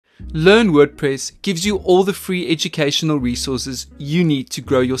Learn WordPress gives you all the free educational resources you need to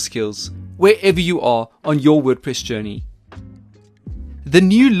grow your skills, wherever you are on your WordPress journey. The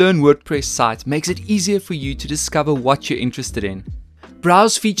new Learn WordPress site makes it easier for you to discover what you're interested in.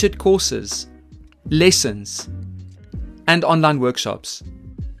 Browse featured courses, lessons, and online workshops.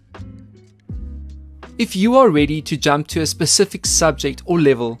 If you are ready to jump to a specific subject or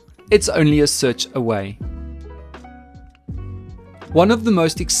level, it's only a search away. One of the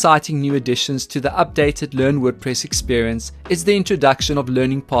most exciting new additions to the updated Learn WordPress experience is the introduction of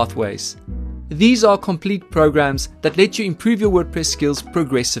learning pathways. These are complete programs that let you improve your WordPress skills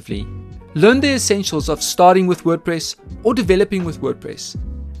progressively. Learn the essentials of starting with WordPress or developing with WordPress,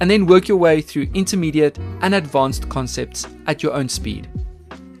 and then work your way through intermediate and advanced concepts at your own speed.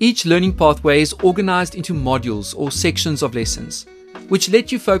 Each learning pathway is organized into modules or sections of lessons, which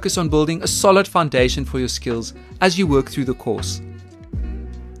let you focus on building a solid foundation for your skills as you work through the course.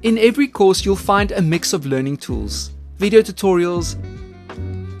 In every course, you'll find a mix of learning tools, video tutorials,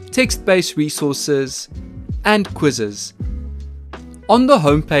 text-based resources, and quizzes. On the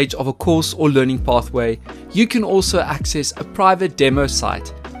homepage of a course or learning pathway, you can also access a private demo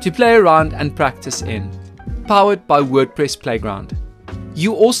site to play around and practice in, powered by WordPress Playground.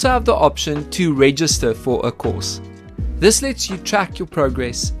 You also have the option to register for a course. This lets you track your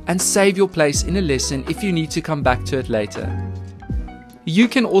progress and save your place in a lesson if you need to come back to it later. You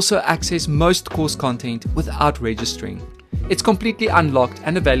can also access most course content without registering. It's completely unlocked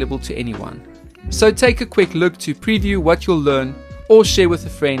and available to anyone. So take a quick look to preview what you'll learn or share with a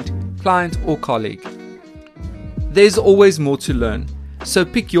friend, client, or colleague. There's always more to learn, so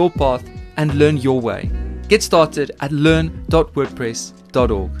pick your path and learn your way. Get started at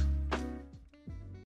learn.wordpress.org.